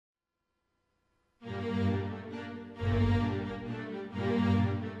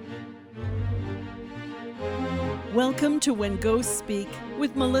Welcome to When Ghosts Speak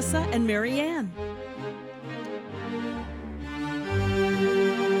with Melissa and Marianne.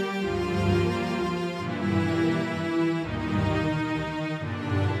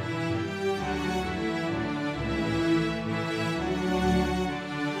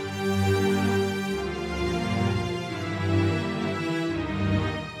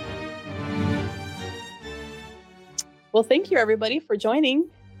 Well, thank you, everybody, for joining.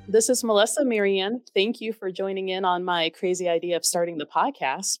 This is Melissa. Marianne, thank you for joining in on my crazy idea of starting the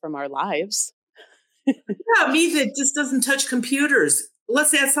podcast from our lives. Yeah, me that just doesn't touch computers.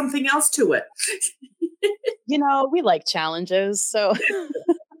 Let's add something else to it. You know, we like challenges, so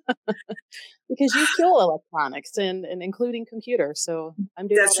because you kill electronics and including computers, so I'm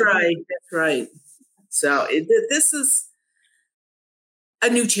doing That's all that. right. That's right. So this is a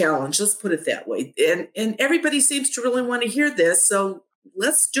new challenge. Let's put it that way. And everybody seems to really want to hear this. So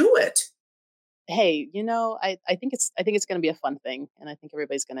let's do it. Hey, you know, I think it's going to be a fun thing, and I think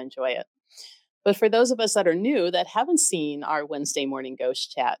everybody's going to enjoy it. But for those of us that are new that haven't seen our Wednesday morning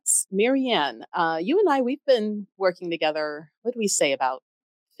ghost chats, Marianne, you and I, we've been working together. What do we say, about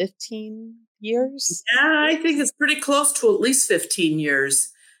 15 years? Yeah, I think it's pretty close to at least 15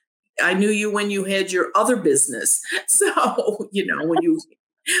 years. I knew you when you had your other business. So,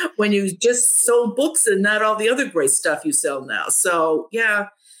 when you just sold books and not all the other great stuff you sell now. So, yeah.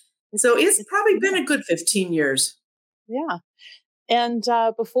 So it's probably been a good 15 years. Yeah. And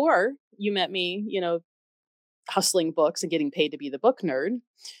before you met me, you know, hustling books and getting paid to be the book nerd,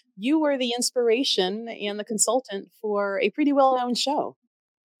 you were the inspiration and the consultant for a pretty well-known show.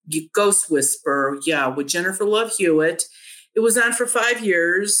 Ghost Whisper, yeah, with Jennifer Love Hewitt. It was on for 5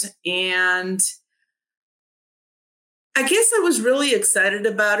 years, and I guess I was really excited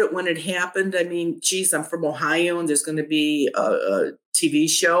about it when it happened. I mean, geez, I'm from Ohio, and there's going to be a TV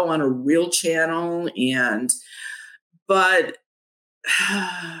show on a real channel, but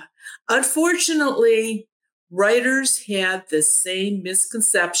unfortunately, writers had the same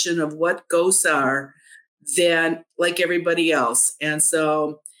misconception of what ghosts are than like everybody else, and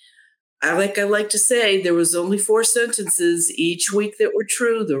so I like to say, there was only 4 sentences each week that were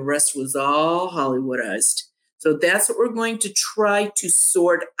true. The rest was all Hollywoodized. So that's what we're going to try to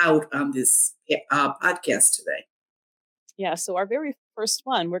sort out on this podcast today. Yeah. So our very first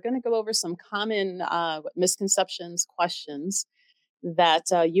one, we're going to go over some common misconceptions, questions that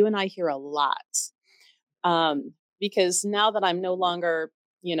you and I hear a lot. Because now that I'm no longer,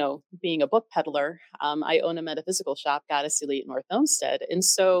 you know, being a book peddler, I own a metaphysical shop, Goddess Elite North Olmsted. And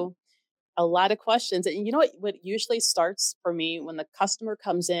so a lot of questions. And you know what usually starts for me when the customer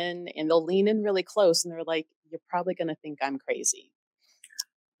comes in and they'll lean in really close and they're like, "You're probably going to think I'm crazy."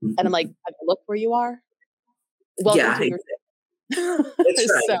 And I'm like, "Look where you are. Welcome to your."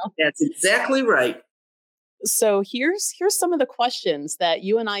 That's right. That's exactly right. So here's some of the questions that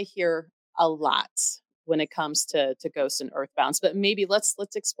you and I hear a lot when it comes to ghosts and earthbounds. But maybe let's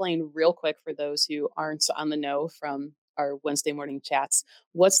explain real quick for those who aren't on the know from our Wednesday morning chats.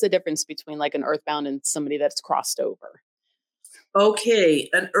 What's the difference between like an earthbound and somebody that's crossed over? Okay,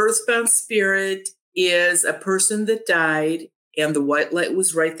 an earthbound spirit is a person that died and the white light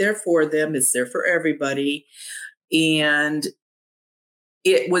was right there for them. It's there for everybody. And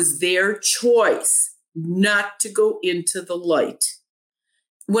it was their choice not to go into the light.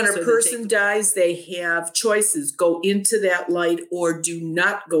 When a person dies, they have choices: go into that light or do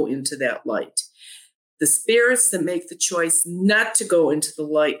not go into that light. The spirits that make the choice not to go into the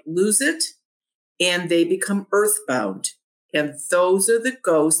light lose it, and they become earthbound. And those are the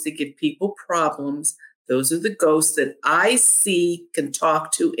ghosts that give people problems. Those are the ghosts that I see, can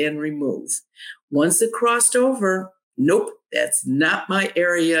talk to, and remove. Once it crossed over, nope, that's not my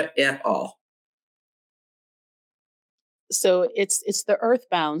area at all. So it's the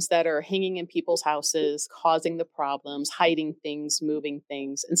earthbounds that are hanging in people's houses, causing the problems, hiding things, moving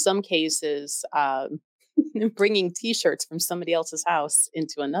things. In some cases, bringing T-shirts from somebody else's house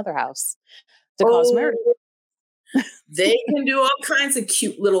into another house to cause murder. They can do all kinds of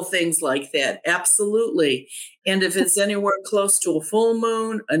cute little things like that. Absolutely. And if it's anywhere close to a full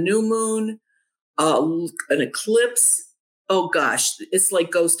moon, a new moon, an eclipse, oh gosh, it's like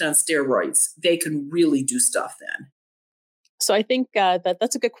ghost on steroids. They can really do stuff then. So I think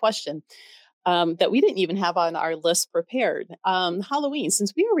that's a good question that we didn't even have on our list prepared. Halloween,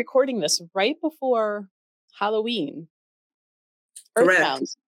 since we are recording this right before Halloween,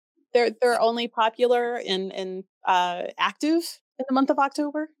 earthbounds, they're only popular and active in the month of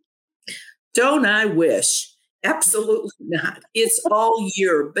October. Don't I wish? Absolutely not. It's all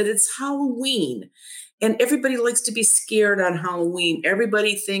year, but it's Halloween. And everybody likes to be scared on Halloween.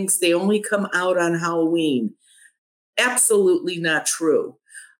 Everybody thinks they only come out on Halloween. absolutely not true.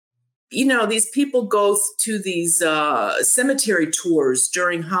 These people go to these cemetery tours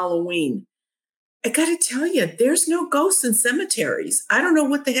during Halloween. I got to tell you, there's no ghosts in cemeteries. I don't know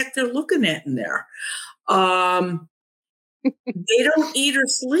what the heck they're looking at in there. Um, they don't eat or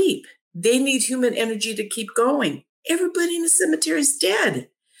sleep. They need human energy to keep going. Everybody in the cemetery is dead.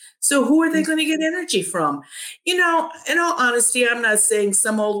 So who are they going to get energy from? In all honesty, I'm not saying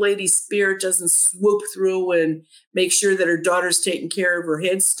some old lady's spirit doesn't swoop through and make sure that her daughter's taking care of her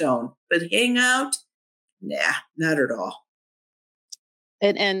headstone, but hang out? Nah, not at all.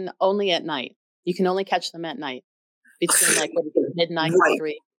 And only at night. You can only catch them at night between like what is it, midnight and Right.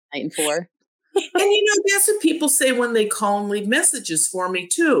 3, night and 4. And that's what people say when they call and leave messages for me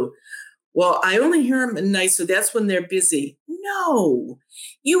too. Well, I only hear them at night, so that's when they're busy. No,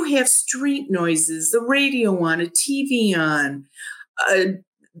 you have street noises, the radio on, a TV on,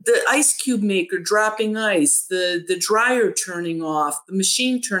 the ice cube maker dropping ice, the dryer turning off, the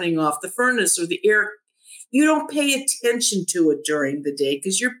machine turning off, the furnace or the air. You don't pay attention to it during the day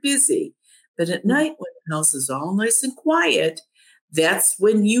because you're busy. But at night, when the house is all nice and quiet, that's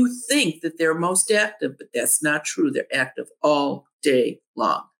when you think that they're most active, but that's not true. They're active all day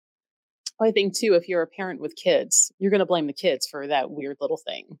long. I think too, if you're a parent with kids, you're going to blame the kids for that weird little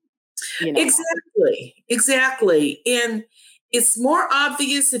thing. Exactly. And it's more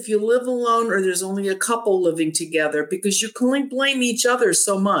obvious if you live alone or there's only a couple living together because you can only blame each other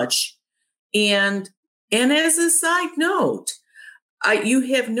so much. And as a side note, you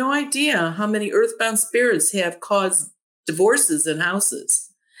have no idea how many earthbound spirits have caused divorces in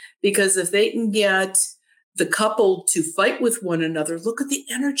houses. Because if they can get the couple to fight with one another, look at the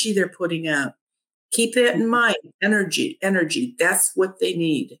energy they're putting out. Keep that in mind. Energy. That's what they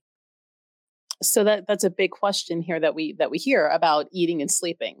need. So that's a big question here that we hear about eating and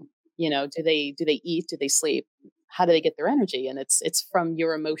sleeping. Do they eat? Do they sleep? How do they get their energy? And it's from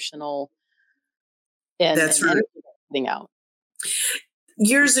your emotional and That's right. energy getting out.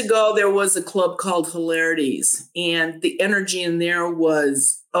 Years ago, there was a club called Hilarities, and the energy in there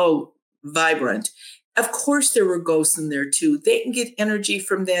was, vibrant. Of course, there were ghosts in there too. They can get energy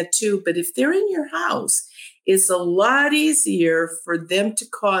from that too. But if they're in your house, it's a lot easier for them to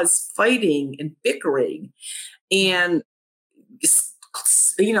cause fighting and bickering and,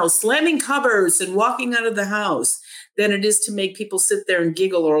 slamming cupboards and walking out of the house than it is to make people sit there and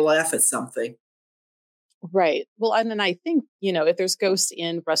giggle or laugh at something. Right. Well, and then I think, if there's ghosts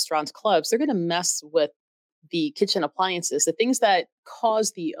in restaurants, clubs, they're going to mess with the kitchen appliances, the things that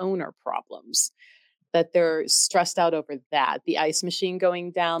cause the owner problems, that they're stressed out over that. The ice machine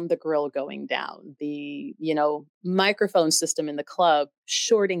going down, the grill going down, the, microphone system in the club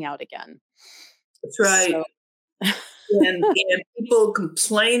shorting out again. That's right. So, and people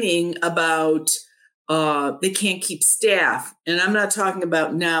complaining about they can't keep staff. And I'm not talking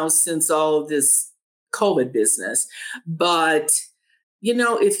about now since all of this COVID business, but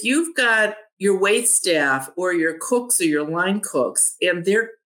if you've got your wait staff or your cooks or your line cooks and they're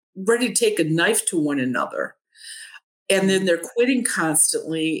ready to take a knife to one another and then they're quitting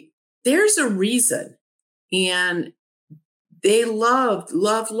constantly, there's a reason. And they love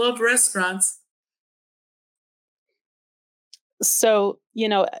restaurants. So,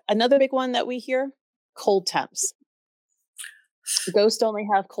 another big one that we hear, cold temps. Ghosts only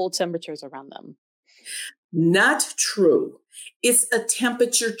have cold temperatures around them. Not true. It's a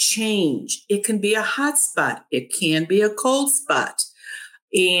temperature change. It can be a hot spot. It can be a cold spot.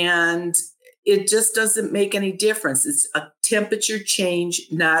 And it just doesn't make any difference. It's a temperature change,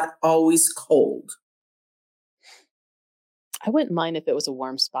 not always cold. I wouldn't mind if it was a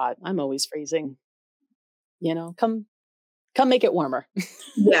warm spot. I'm always freezing. Come make it warmer.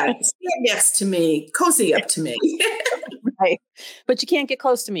 Yeah, stand next to me, cozy up to me. Right. But you can't get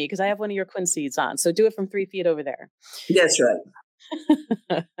close to me because I have one of your quincees on. So do it from 3 feet over there. That's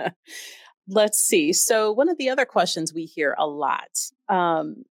right. Let's see. So one of the other questions we hear a lot,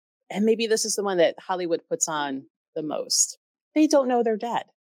 and maybe this is the one that Hollywood puts on the most. They don't know they're dead.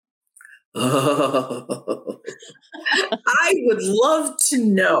 Oh, I would love to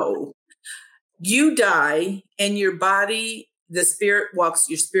know. You die and your spirit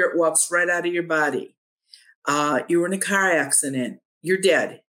walks right out of your body. You were in a car accident. You're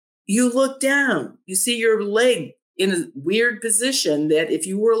dead. You look down. You see your leg in a weird position that if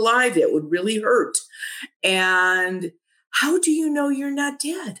you were alive, it would really hurt. And how do you know you're not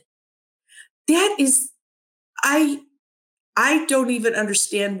dead? That is, I don't even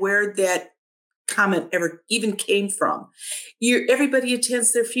understand where that comment ever even came from. Everybody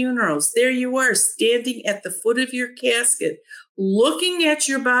attends their funerals. There you are, standing at the foot of your casket, looking at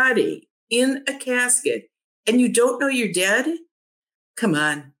your body in a casket. and you don't know you're dead? Come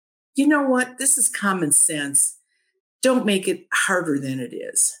on. You know what? This is common sense. Don't make it harder than it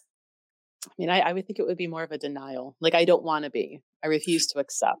is. I mean, I would think it would be more of a denial. Like, I don't want to be. I refuse to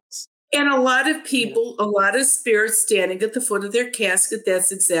accept. And a lot of You know, people, a lot of spirits standing at the foot of their casket,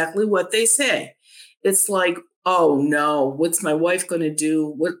 that's exactly what they say. It's like, oh no, what's my wife going to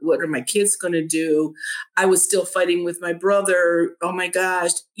do? What are my kids going to do? I was still fighting with my brother. Oh my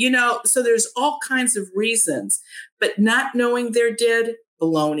gosh. So there's all kinds of reasons, but not knowing they're dead,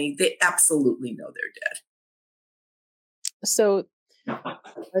 baloney. They absolutely know they're so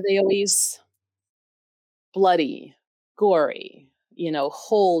are they always bloody, gory,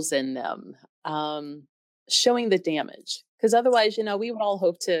 holes in them, um, showing the damage? Because otherwise, we would all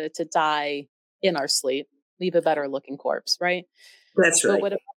hope to die in our sleep, leave a better looking corpse, right? dead. That's But right.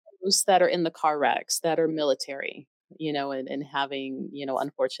 what about those that are in the car wrecks, that are military, and having,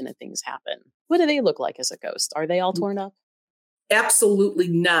 unfortunate things happen? What do they look like as a ghost? Are they all torn up? Absolutely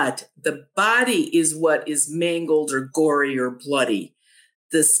not. The body is what is mangled or gory or bloody.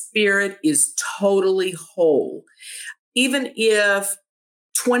 The spirit is totally whole. Even if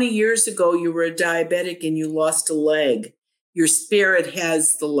 20 years ago you were a diabetic and you lost a leg, your spirit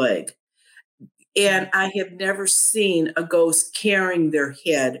has the leg. And Mhm. I have never seen a ghost carrying their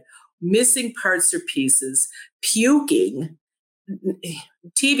head, missing parts or pieces, puking.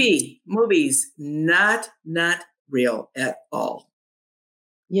 TV, movies, not real at all.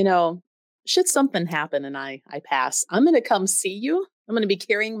 You know, should something happen and I pass, I'm gonna come see you. I'm gonna be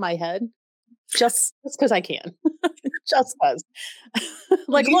carrying my head just because I can. Just because.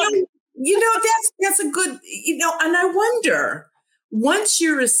 Like, You look, know, that's a good, and I wonder, once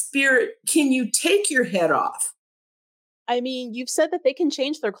you're a spirit, can you take your head off? I mean, you've said that they can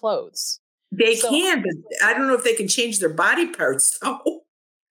change their clothes. They So, can, but I don't know if they can change their body parts though.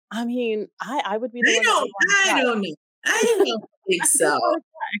 I mean, I would be the I one that would don't want to I try. don't know. I don't think I would so. wanna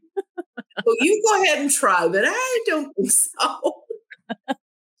Well, you go ahead and try, but I don't think so.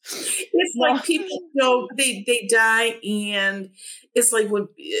 It's well, like people don't they die, and it's like when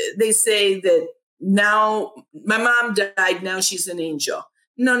they say that now my mom died, now she's an angel.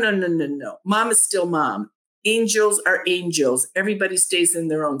 No, no, no, no, no. Mom is still mom. Angels are angels. Everybody stays in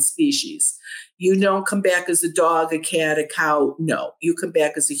their own species. You don't come back as a dog, a cat, a cow. No, you come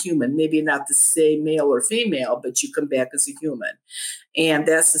back as a human. Maybe not the same male or female, but you come back as a human. And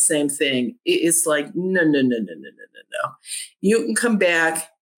that's the same thing. It's like, no, no, no, no, no, no, no, no. You can come back,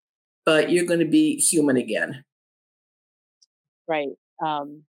 but you're going to be human again. right.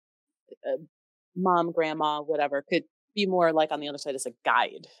 Um, uh, Mom, grandma, whatever, could be more like on the other side as a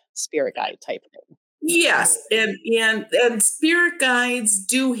guide, spirit guide type thing. Yes, and spirit guides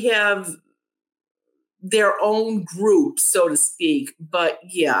do have their own group, so to speak. But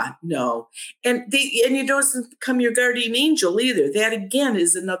yeah, no, and you don't become your guardian angel either. That again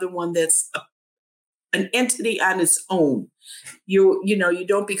is another one that's an entity on its own. You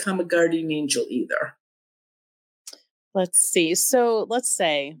don't become a guardian angel either. Let's see. So let's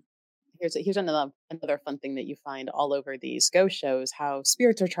say here's another fun thing that you find all over these ghost shows: how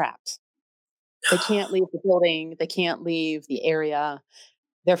spirits are trapped. They can't leave the building. They can't leave the area.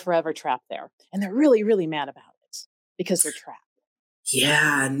 They're forever trapped there, and they're really, really mad about it because they're trapped.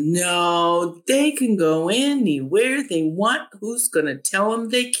 Yeah, no, they can go anywhere they want. Who's going to tell them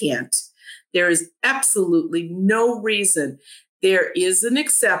they can't? There is absolutely no reason. There is an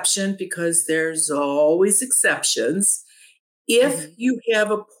exception because there's always exceptions. If Mhm. you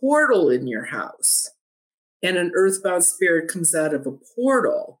have a portal in your house and an earthbound spirit comes out of a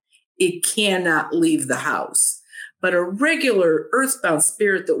portal, it cannot leave the house. But a regular earthbound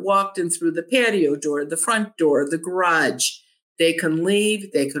spirit that walked in through the patio door, the front door, the garage, they can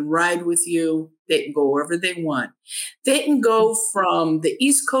leave, they can ride with you, they can go wherever they want. They can go from the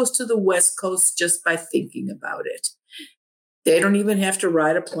East Coast to the West Coast just by thinking about it. They don't even have to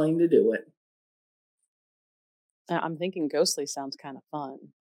ride a plane to do it. I'm thinking ghostly sounds kind of fun.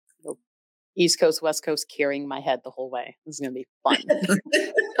 You know, East Coast, West Coast, carrying my head the whole way. This is gonna be fun.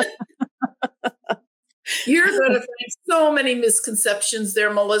 You're going to find so many misconceptions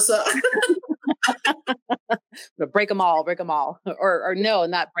there, Melissa. But break them all, or no,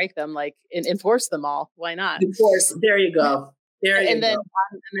 not break them. Like enforce them all. Why not? Of course, there you go. There And you then go.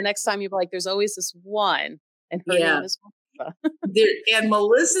 and the next time you're like, there's always this one, and her Yeah. name is Melissa. There, and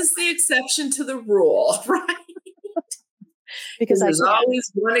Melissa's the exception to the rule, right? Because I There's can.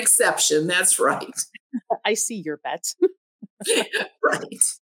 always one exception. That's right. I see your bet. Right.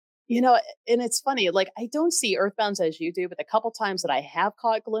 And it's funny, like, I don't see Earthbounds as you do, but the couple times that I have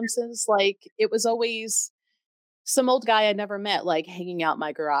caught glimpses, like, it was always some old guy I never met, like hanging out in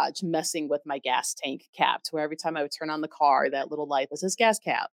my garage, messing with my gas tank cap, to where every time I would turn on the car, that little light that says gas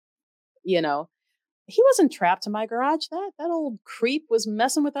cap, you know, he wasn't trapped in my garage. That old creep was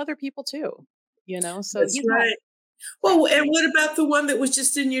messing with other people too, so That's he's not right. Well, trapped in and me. what about the one that was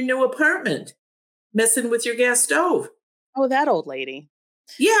just in your new apartment, messing with your gas stove? Oh, that old lady.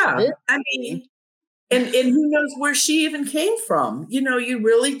 Yeah, This I lady. mean, and who knows where she even came from? You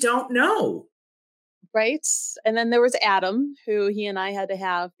really don't know. Right? And then there was Adam, who he and I had to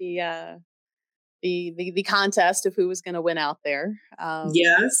have the contest of who was going to win out there.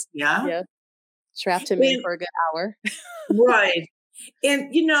 Yes, yeah. Yeah, trapped him in And for a good hour. right.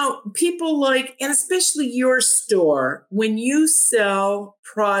 And people like, and especially your store, when you sell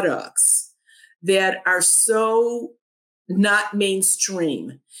products that are so not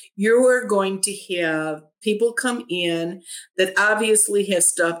mainstream, you are going to have people come in that obviously have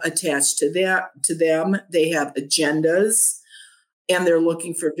stuff attached to them. They have agendas and they're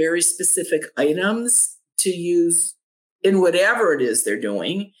looking for very specific items to use in whatever it is they're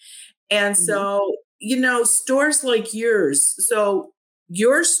doing. And Mhm. so, stores like yours, so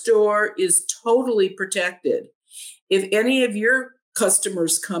your store is totally protected. If any of your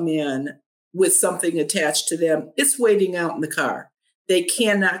customers come in with something attached to them, it's waiting out in the car. They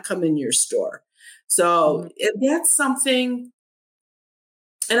cannot come in your store. So Mhm. that's something,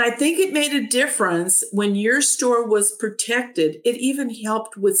 and I think it made a difference when your store was protected. It even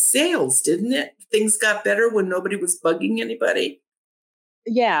helped with sales, didn't it? Things got better when nobody was bugging anybody.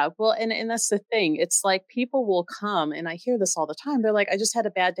 Yeah, well, and that's the thing. It's like people will come, and I hear this all the time. They're like, "I just had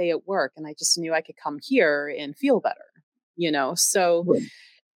a bad day at work, and I just knew I could come here and feel better." So Right.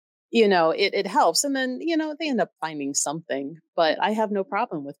 it helps, and then they end up finding something. But I have no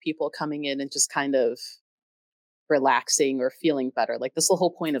problem with people coming in and just kind of relaxing or feeling better. Like, this is the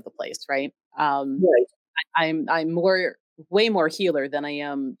whole point of the place, right? Right. I'm more way more healer than I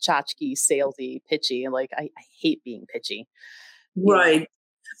am tchotchke, salesy, pitchy. And like, I hate being pitchy, you know. Right.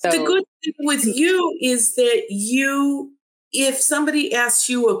 The So good thing with you is that if somebody asks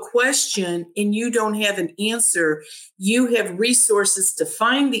you a question and you don't have an answer, you have resources to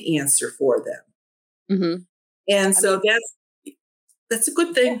find the answer for them. mhm. And I mean, so that's a good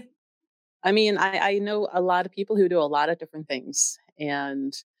yeah. thing. I mean, I know a lot of people who do a lot of different things,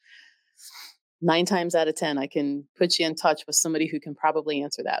 and 9 times out of 10, I can put you in touch with somebody who can probably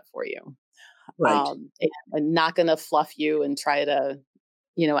answer that for you. Right. And I'm not going to fluff you and try to,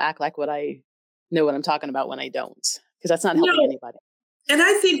 act like I know what I'm talking about when I don't, because that's not helping No, anybody. and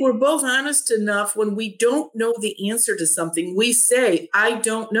I think we're both honest enough when we don't know the answer to something, we say, I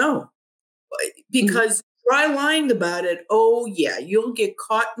don't know. Mhm. Because try lying about it. Oh, yeah, you'll get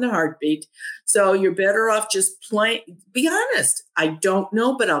caught in a heartbeat. So you're better off just plain be honest. I don't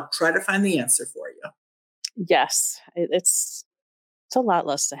know, but I'll try to find the answer for you. Yes, it's a lot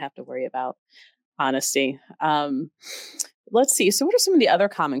less to have to worry about. Honesty. Let's see. So, what are some of the other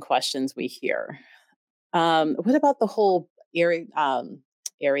common questions we hear? What about the whole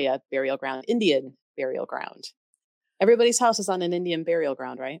area burial ground, Indian burial ground? Everybody's house is on an Indian burial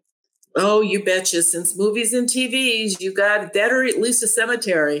ground, right? Oh, you betcha. Since movies and TVs, you got that or at least a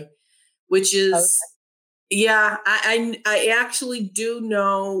cemetery, which Oh, is, yeah, I actually do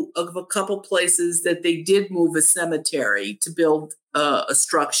know of a couple places that they did move a cemetery to build a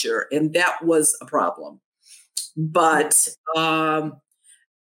structure, and that was a problem. But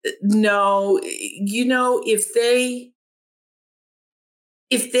no, if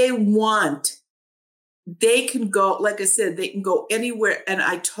they want, they can go, like I said, they can go anywhere. And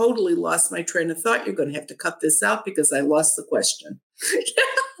I totally lost my train of thought. You're going to have to cut this out because I lost the question.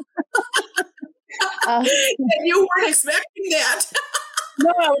 uh, And you weren't expecting that. no,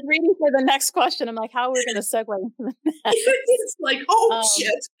 I was reading for the next question. I'm like, how are we going to segue into that? It's like, oh Um,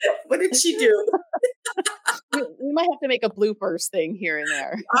 shit, what did she do? we might have to make a bloopers thing here and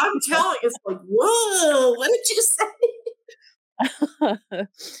there. I'm telling you, it's like, whoa, what did you say?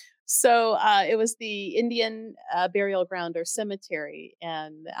 So it was the Indian burial ground or cemetery,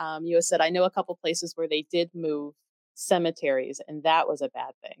 and you had said I know a couple places where they did move cemeteries, and that was a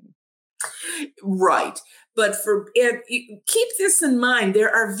bad thing. Right. But keep this in mind,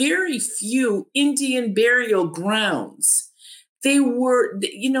 there are very few Indian burial grounds. They were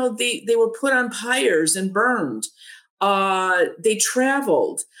put on pyres and burned. They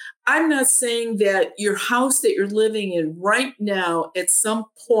traveled. I'm not saying that your house that you're living in right now, at some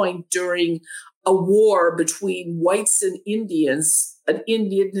point during a war between whites and Indians, an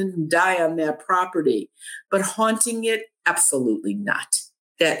Indian didn't die on that property, but haunting it, absolutely not.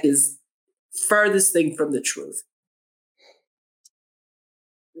 That is farthest thing from the truth.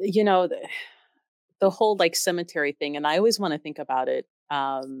 You know, the whole like cemetery thing, and I always want to think about it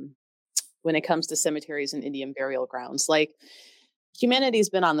when it comes to cemeteries and Indian burial grounds. Like humanity's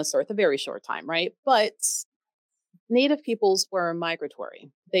been on this earth a very short time, right? But Native peoples were migratory.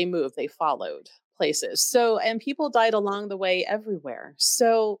 They moved, they followed places. So, and people died along the way everywhere.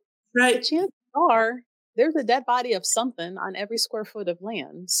 So the Right. chances are there's a dead body of something on every square foot of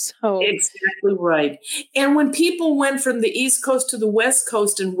land. So, Exactly right. And when people went from the East Coast to the West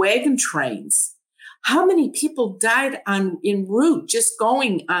Coast in wagon trains, how many people died on en route just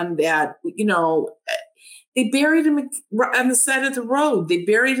going on that? They buried him on the side of the road. They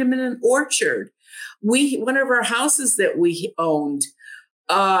buried him in an orchard. One of our houses that we owned,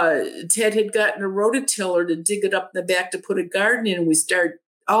 Ted had gotten a rototiller to dig it up in the back to put a garden in, and we started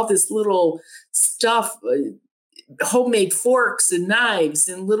all this little stuff, homemade forks and knives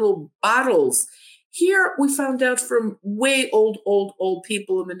and little bottles. Here we found out from way old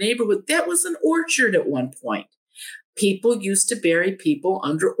people in the neighborhood that was an orchard at one point. People used to bury people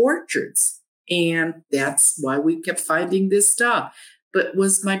under orchards. And that's why we kept finding this stuff. But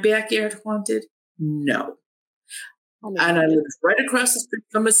was my backyard haunted? No. I And I mean, lived right across the street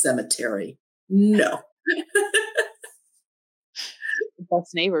from a cemetery. No.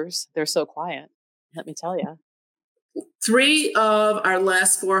 best neighbors, they're so quiet. Let me tell you. 3 of our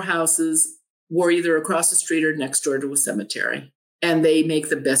last 4 houses were either across the street or next door to a cemetery. And they make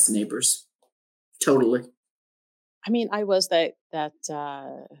the best neighbors. Totally. I mean, I was that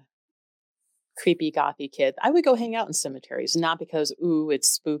creepy gothy kid. I would go hang out in cemeteries, not because ooh, it's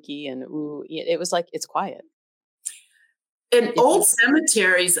spooky and ooh, it was like it's quiet. In If old you,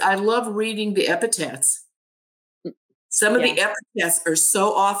 cemeteries, I love reading the epitaphs. Some of yeah, the epitaphs are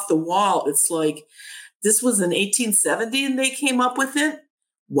so off the wall. It's like, this was in 1870 and they came up with it.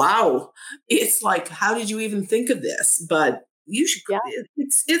 Wow. It's like, how did you even think of this? But you should, yeah.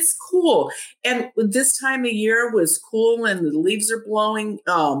 it's cool. And this time of year was cool and the leaves are blowing.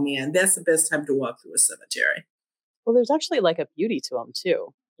 Oh man, that's the best time to walk through a cemetery. Well, there's actually like a beauty to them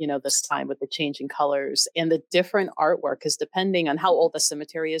too. You know, this time with the changing colors and the different artwork, because depending on how old the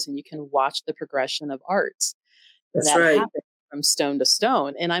cemetery is, and you can watch the progression of art That's that right. happens from stone to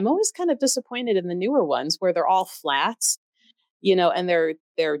stone. And I'm always kind of disappointed in the newer ones where they're all flat, and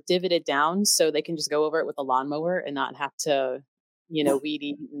they're divoted down so they can just go over it with a lawnmower and not have to, weed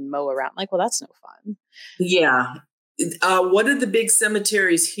eat and mow around. Like, well, that's no fun. Yeah. One of the big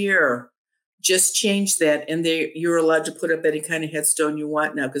cemeteries here just changed that, and you're allowed to put up any kind of headstone you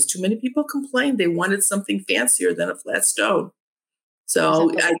want now because too many people complained they wanted something fancier than a flat stone. Was that So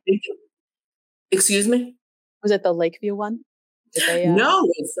the I think, excuse me? was it the Lakeview one? Did they No,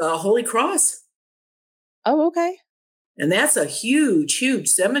 it's Holy Cross. Oh, okay. And that's a huge, huge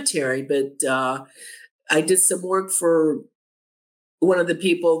cemetery. But I did some work for one of the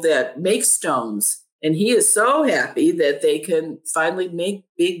people that makes stones, and he is so happy that they can finally make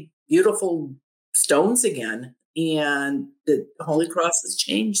big, beautiful stones again. And the Holy Cross has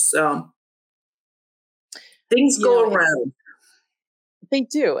changed. So things You know, go around. they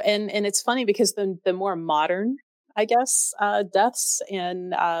do, and it's funny because the more modern, I guess, deaths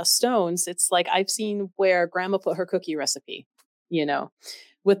and stones, it's like I've seen where Grandma put her cookie recipe, you know,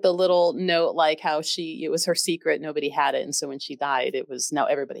 with the little note like how it was her secret, nobody had it, and so when she died, it was now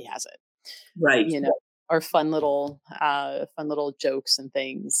everybody has it, Right. you know, or fun little jokes and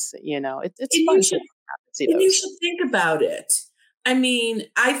things, it's And you fun should to see And you those. should think about it. I mean,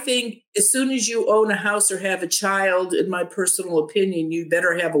 I think as soon as you own a house or have a child, in my personal opinion, you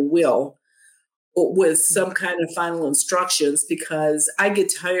better have a will with some kind of final instructions because I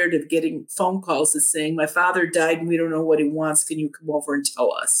get tired of getting phone calls that saying, my father died and we don't know what he wants. Can you come over and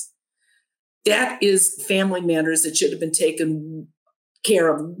tell us? That is family matters that should have been taken care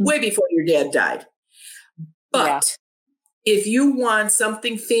of way before your dad died. Yeah, But if you want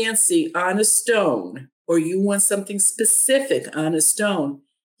something fancy on a stone or you want something specific on a stone,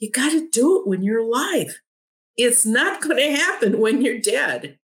 you got to do it when you're alive. It's not going to happen when you're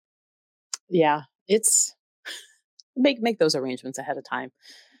dead. yeah, it's make those arrangements ahead of time.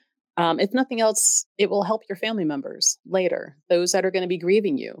 If nothing else, it will help your family members later, those that are going to be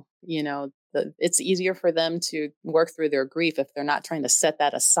grieving you. It's easier for them to work through their grief if they're not trying to set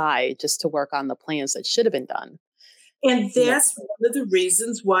that aside just to work on the plans that should have been done. And You know, that's one of the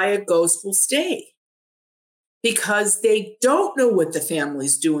reasons why a ghost will stay because they don't know what the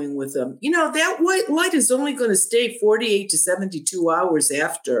family's doing with them. That white light is only going to stay 48 to 72 hours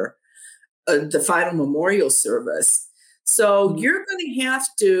after the final memorial service. So Mhm. you're going to have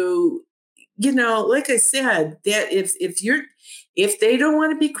to, like I said, that if they don't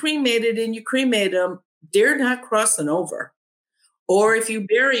want to be cremated and you cremate them, they're not crossing over. Or if you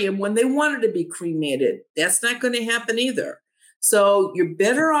bury them when they wanted to be cremated, that's not going to happen either. So you're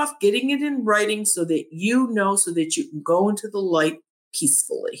better off getting it in writing so that you know, so that you can go into the light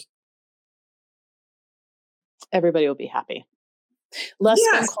peacefully. Everybody will be happy. Less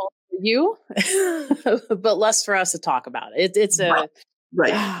phone Yes. calls for you, but less for us to talk about it. It's Right. a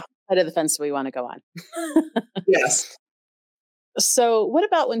Right. side of the fence we want to go on. Yes. So, what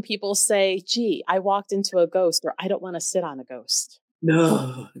about when people say, gee, I walked into a ghost, or I don't want to sit on a ghost?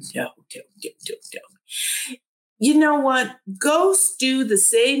 No, no, no. You know what? Ghosts do the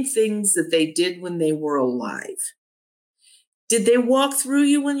same things that they did when they were alive. Did they walk through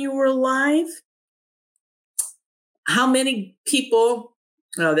you when you were alive? How many people?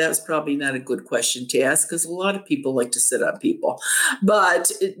 Oh, that's probably not a good question to ask because a lot of people like to sit on people.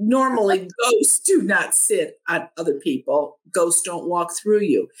 But normally, ghosts do not sit on other people. Ghosts don't walk through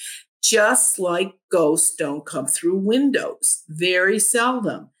you. Just like ghosts don't come through windows, very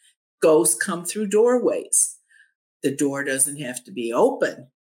seldom. Ghosts come through doorways. The door doesn't have to be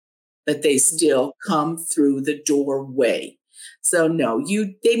open, but they still come through the doorway. So no,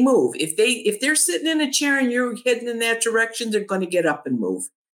 they move. If they're sitting in a chair and you're heading in that direction, they're going to get up and move.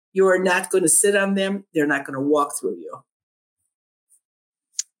 You are not going to sit on them. They're not going to walk through you.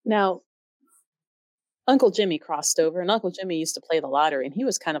 Now, Uncle Jimmy crossed over, and Uncle Jimmy used to play the lottery, and he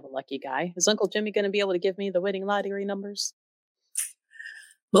was kind of a lucky guy. Is Uncle Jimmy going to be able to give me the winning lottery numbers?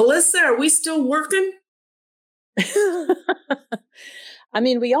 Melissa, are we still working? I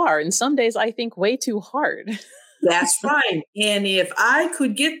mean, we are. And some days I think way too hard. That's right. And if I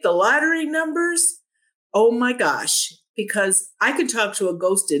could get the lottery numbers, oh my gosh, because I could talk to a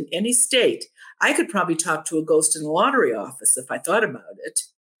ghost in any state. I could probably talk to a ghost in the lottery office if I thought about it.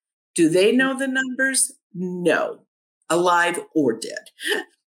 Do they know the numbers? No, alive or dead.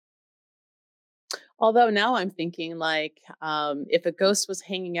 Although now I'm thinking like, if a ghost was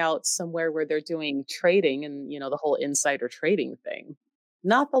hanging out somewhere where they're doing trading and, the whole insider trading thing,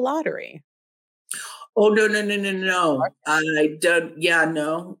 not the lottery. Oh no.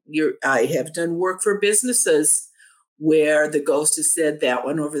 I have done work for businesses where the ghost has said that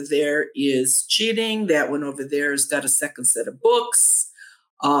one over there is cheating, that one over there has got a second set of books.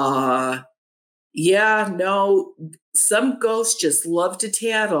 No, some ghosts just love to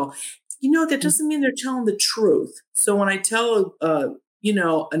tattle. That doesn't mean they're telling the truth. So when I tell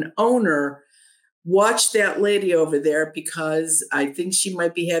an owner, watch that lady over there because I think she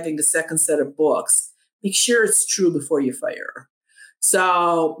might be having a second set of books, make sure it's true before you fire her.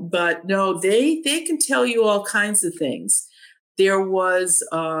 So, but no, they can tell you all kinds of things. There was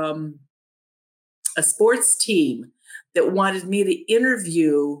a sports team that wanted me to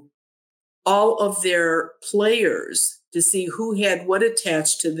interview all of their players to see who had what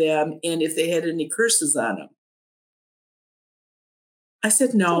attached to them and if they had any curses on them. I said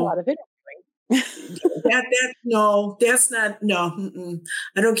That's a no. lot of interviewing. That's not no.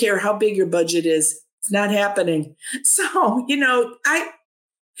 I don't care how big your budget is. It's not happening. So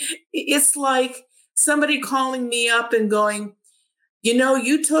it's like somebody calling me up and going,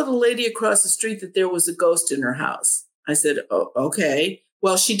 you told a lady across the street that there was a ghost in her house. I said, oh, okay.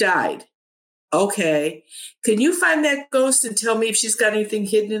 Well, she died. Okay. Can you find that ghost and tell me if she's got anything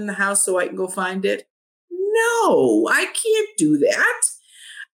hidden in the house so I can go find it? No, I can't do that.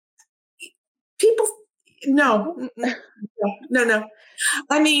 People, no.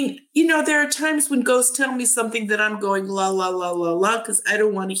 I mean, there are times when ghosts tell me something that I'm going la, la, la, la, la, because I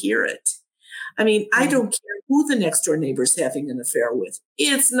don't want to hear it. I mean, I don't care who the next door neighbor's having an affair with.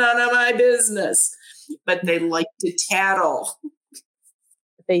 It's none of my business. But they like to tattle.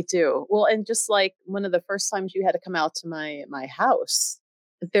 They do. Well, and just like one of the first times you had to come out to my house,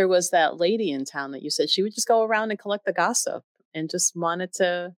 there was that lady in town that you said she would just go around and collect the gossip and just wanted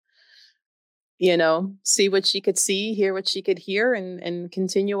to, see what she could see, hear what she could hear, and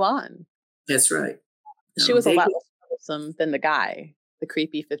continue on. That's right. She was a lot less troublesome than the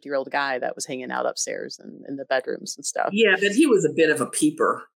creepy 50-year-old guy that was hanging out upstairs and in the bedrooms and stuff. Yeah, but he was a bit of a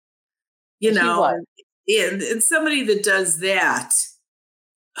peeper, He was. and somebody that does that,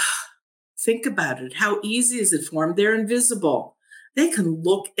 think about it. How easy is it for them? They're invisible. They can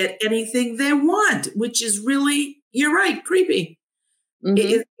look at anything they want, which is really, you're right, creepy.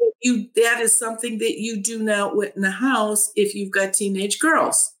 Mhm. That is something that you do not want in the house if you've got teenage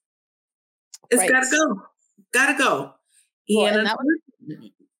girls. It's Right. got to go. Got to go. Well, And and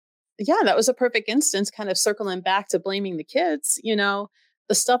that was a perfect instance, kind of circling back to blaming the kids, the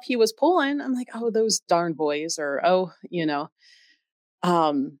stuff he was pulling. I'm like, oh, those darn boys, or, oh,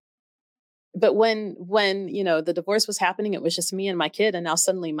 um, but when, the divorce was happening, it was just me and my kid. And now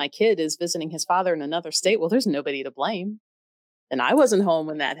suddenly my kid is visiting his father in another state. Well, there's nobody to blame. And I wasn't home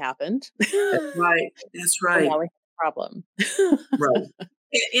when that happened. That's right. That's So right. now we have a problem. Right.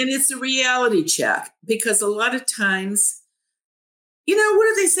 And it's a reality check because a lot of times,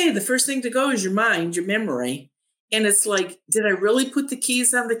 what do they say? The first thing to go is your mind, your memory. And it's like, did I really put the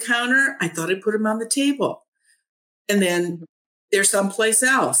keys on the counter? I thought I put them on the table. And then Mhm. they're someplace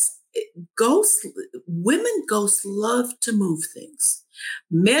else. Women ghosts love to move things.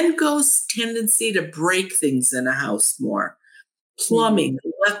 Men ghosts tendency to break things in a house more. Mhm. Plumbing,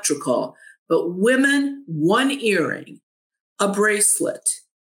 electrical. But women, one earring, a bracelet,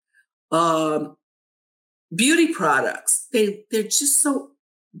 um, beauty products. They're just so,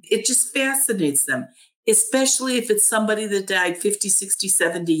 it just fascinates them, especially if it's somebody that died 50, 60,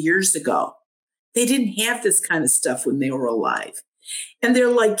 70 years ago. They didn't have this kind of stuff when they were alive. And they're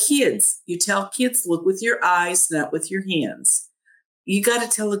like kids. You tell kids, look with your eyes, not with your hands. You got to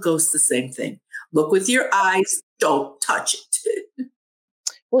tell a ghost the same thing. Look with your eyes, don't touch it.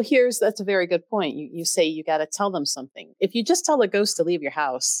 Well, that's a very good point. You say you got to tell them something. If you just tell a ghost to leave your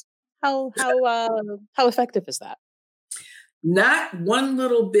house, how effective is that? Not one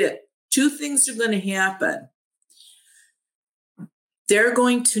little bit. Two things are going to happen. They're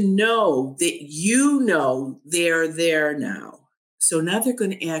going to know that they're there now. So now they're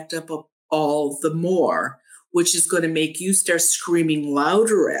going to act up all the more, which is going to make you start screaming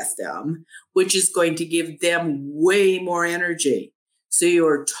louder at them, which is going to give them way more energy. So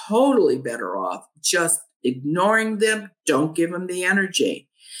you're totally better off just ignoring them. Don't give them the energy.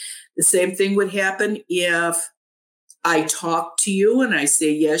 The same thing would happen if I talk to you and I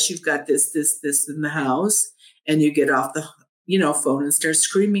say, yes, you've got this in the house, and you get off the phone and start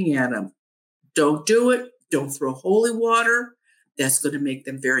screaming at them. Don't do it. Don't throw holy water. That's going to make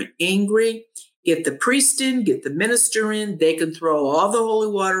them very angry. Get the priest in, get the minister in. They can throw all the holy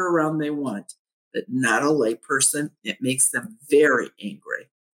water around they want, but not a lay person. It makes them very angry.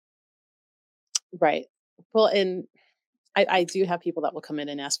 Right. Well, and I do have people that will come in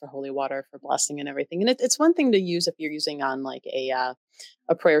and ask for holy water for blessing and everything. And it's one thing to use if you're using on like a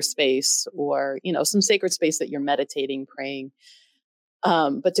prayer space or, some sacred space that you're meditating, praying.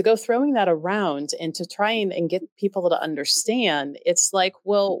 But to go throwing that around and to try and get people to understand, it's like,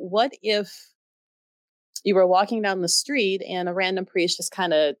 well, what if you were walking down the street and a random priest just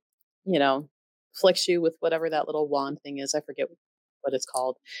kind of, you know, flicks you with whatever that little wand thing is. I forget what it's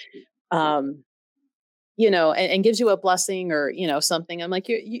called. Um, and gives you a blessing or, something. I'm like,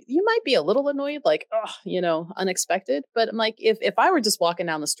 you might be a little annoyed, like, oh, unexpected. But I'm like, if I were just walking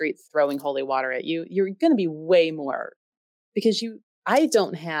down the street throwing holy water at you, you're going to be way more because I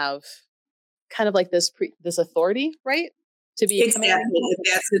don't have kind of like this authority, right? To be commanding Exactly.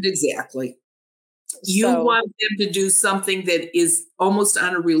 people. That's it. Exactly. You So, want them to do something that is almost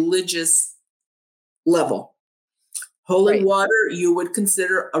on a religious level. Holy right. water, you would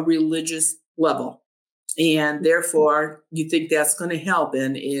consider a religious level. And therefore, you think that's going to help.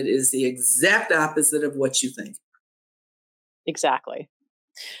 And it is the exact opposite of what you think. Exactly.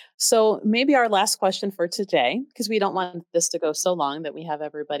 So maybe our last question for today, because we don't want this to go so long that we have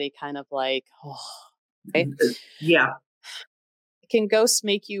everybody kind of like, oh, right? Yeah. Can ghosts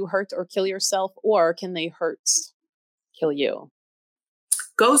make you hurt or kill yourself, or can they kill you?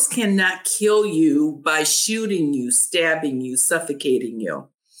 Ghosts cannot kill you by shooting you, stabbing you, suffocating you.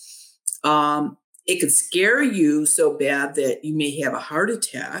 It could scare you so bad that you may have a heart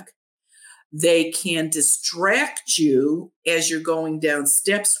attack. They can distract you as you're going down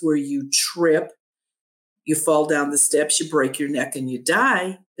steps where you trip, you fall down the steps, you break your neck, and you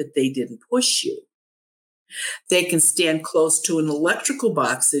die, but they didn't push you. They can stand close to an electrical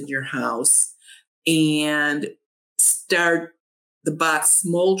box in your house and start the box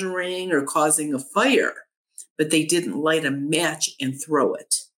smoldering or causing a fire, but they didn't light a match and throw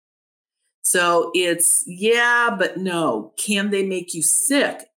it. So it's yeah, but no. Can they make you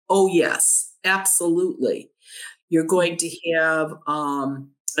sick? Oh, yes, absolutely. You're going to have an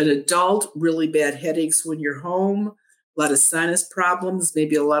adult, really bad headaches when you're home, a lot of sinus problems,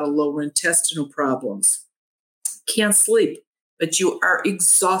 maybe a lot of lower intestinal problems. Can't sleep, but you are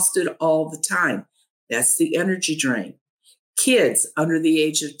exhausted all the time. That's the energy drain. Kids under the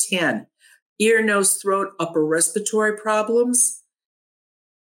age of 10, ear, nose, throat, upper respiratory problems,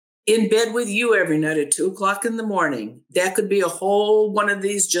 in bed with you every night at 2 o'clock in the morning. That could be a whole one of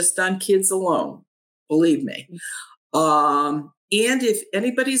these just on kids alone, believe me. And if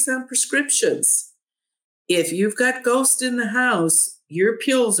anybody's on prescriptions, if you've got ghosts in the house, your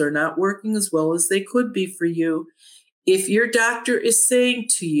pills are not working as well as they could be for you. If your doctor is saying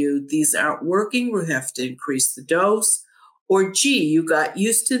to you, these aren't working, we'll have to increase the dose, or gee, you got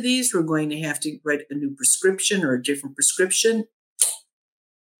used to these, we're going to have to write a new prescription or a different prescription,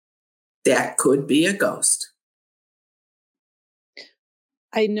 That could be a ghost.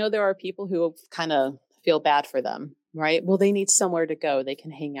 I know there are people who kind of feel bad for them, right? Well, they need somewhere to go. They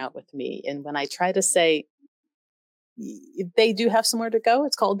can hang out with me. And when I try to say they do have somewhere to go,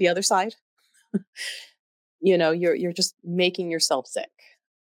 it's called the other side. You're just making yourself sick.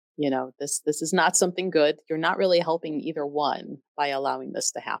 This is not something good. You're not really helping either one by allowing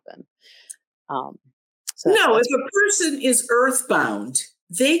this to happen. Um, so No, if that's a person is earthbound,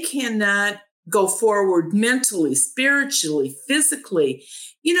 they cannot go forward mentally, spiritually, physically.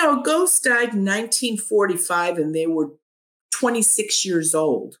 A ghost died in 1945 and they were 26 years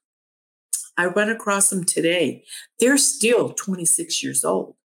old. I run across them today. They're still 26 years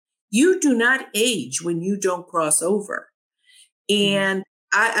old. You do not age when you don't cross over. And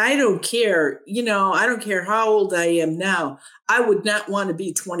I don't care, I don't care how old I am now. I would not want to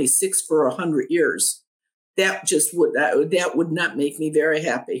be 26 for 100 years. That would not make me very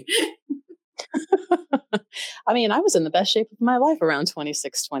happy. I mean, I was in the best shape of my life around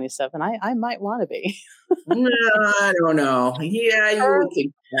 26, 27. I might want to be. No, I don't know. Yeah, you would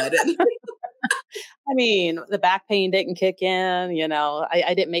think about it. I mean, the back pain didn't kick in.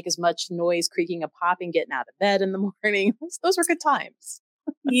 I didn't make as much noise creaking and popping getting out of bed in the morning. Those were good times.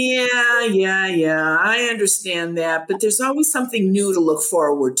 Yeah. I understand that, but there's always something new to look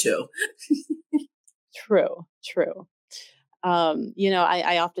forward to. True.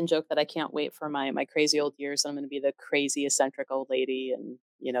 I often joke that I can't wait for my crazy old years. I'm going to be the crazy eccentric old lady and,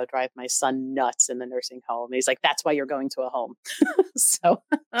 drive my son nuts in the nursing home. And he's like, that's why you're going to a home. So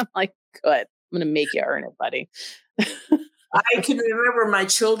I'm like, good. I'm going to make you earn it, buddy. I can remember my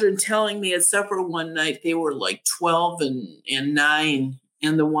children telling me at supper one night, they were like 12 and 9.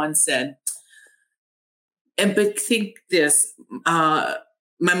 And the one said, but think this, my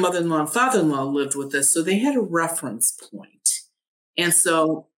mother-in-law and father-in-law lived with us, so they had a reference point. And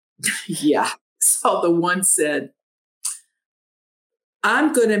so, yeah. So the one said,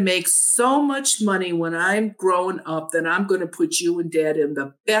 I'm going to make so much money when I'm growing up that I'm going to put you and Dad in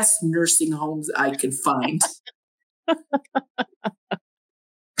the best nursing homes I can find.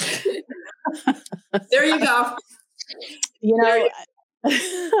 There you go.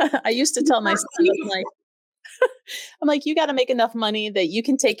 I used to tell my son, I'm like, you got to make enough money that you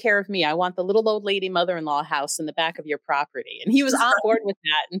can take care of me. I want the little old lady mother-in-law house in the back of your property. And he was on board with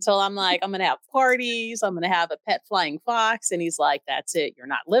that until I'm like, I'm going to have parties. I'm going to have a pet flying fox. And he's like, that's it. You're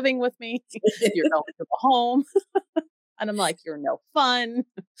not living with me. You're going to the home. And I'm like, you're no fun.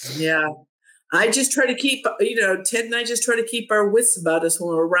 Yeah. I just try to keep, Ted and I just try to keep our wits about us when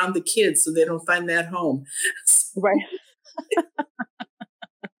we're around the kids so they don't find that home. Right.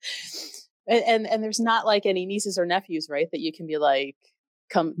 And there's not like any nieces or nephews, right? That you can be like,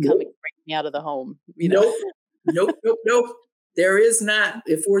 come and break me out of the home. Nope. There is not.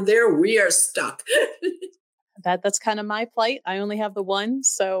 If we're there, we are stuck. That's kind of my plight. I only have the one,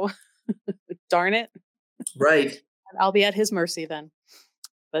 so darn it. Right. I'll be at his mercy then.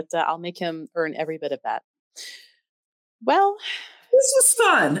 But I'll make him earn every bit of that. Well, this was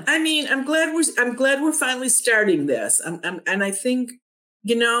fun. I mean, I'm glad we're finally starting this. And I think,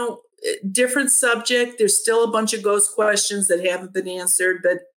 different subject. There's still a bunch of ghost questions that haven't been answered,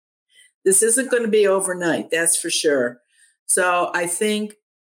 but this isn't going to be overnight. That's for sure. So I think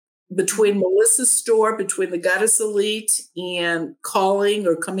between Melissa's store, between the Goddess Elite and calling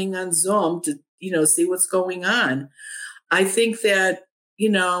or coming on Zoom to, see what's going on, I think that,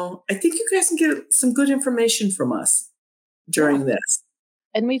 I think you guys can get some good information from us during this.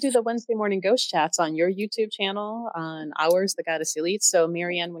 And we do the Wednesday morning ghost chats on your YouTube channel, on ours, the Goddess Elite. So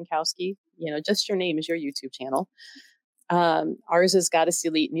Marianne Winkowski, just your name is your YouTube channel. Ours is Goddess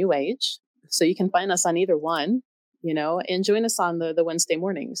Elite New Age. So you can find us on either one, and join us on the Wednesday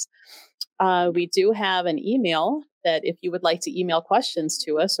mornings. We do have an email that if you would like to email questions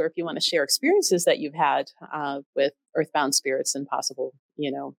to us, or if you want to share experiences that you've had with earthbound spirits and possible,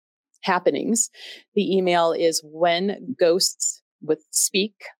 happenings, the email is when ghosts with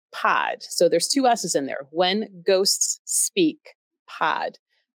speak pod. So there's 2 S's in there. When ghosts speak pod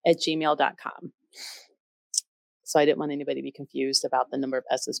 @gmail.com. So I didn't want anybody to be confused about the number of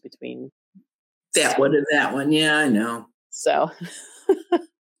S's between that one and that one. Yeah, I know. So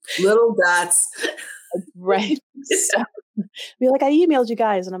little dots. Right. So, be like, I emailed you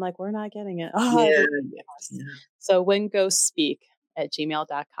guys. And I'm like, we're not getting it. Oh, yeah. So when ghosts speak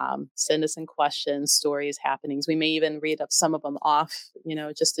 @gmail.com, send us in questions, stories, happenings. We may even read up some of them off,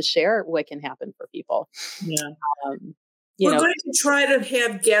 just to share what can happen for people. Yeah. We're going to try to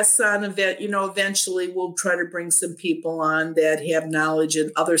have guests on eventually we'll try to bring some people on that have knowledge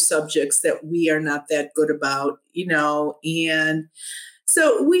in other subjects that we are not that good about, and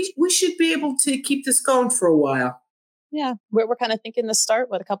So we should be able to keep this going for a while. Yeah, we're kind of thinking to start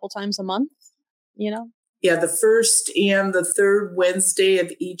a couple times a month, you know? Yeah, the first and the third Wednesday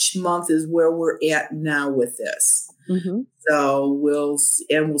of each month is where we're at now with this. Mm-hmm. So we'll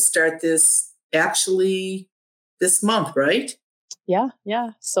start this actually this month, right? Yeah,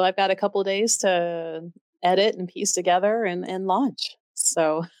 yeah. So I've got a couple days to edit and piece together and launch.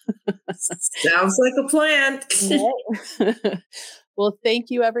 So Sounds like a plan. right. Well, thank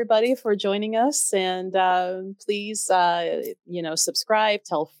you everybody for joining us, and please, subscribe,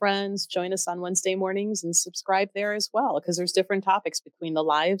 tell friends, join us on Wednesday mornings, and subscribe there as well because there's different topics between the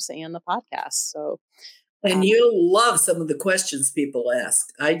lives and the podcast. So, And you'll love some of the questions people ask.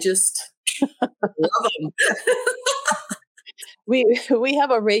 I just love them. we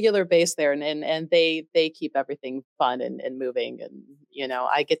have a regular base there, and they keep everything fun and moving, and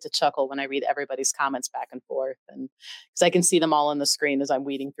I get to chuckle when I read everybody's comments back and forth, and because I can see them all on the screen as I'm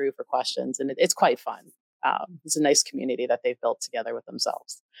weeding through for questions, and it's quite fun. It's a nice community that they've built together with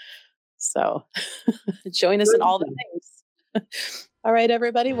themselves. So join us in all the things. All right,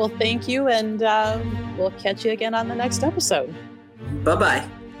 everybody. Well, thank you, and we'll catch you again on the next episode. Bye-bye.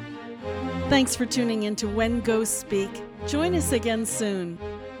 Thanks for tuning in to When Ghosts Speak. Join us again soon.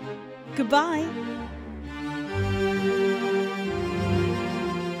 Goodbye.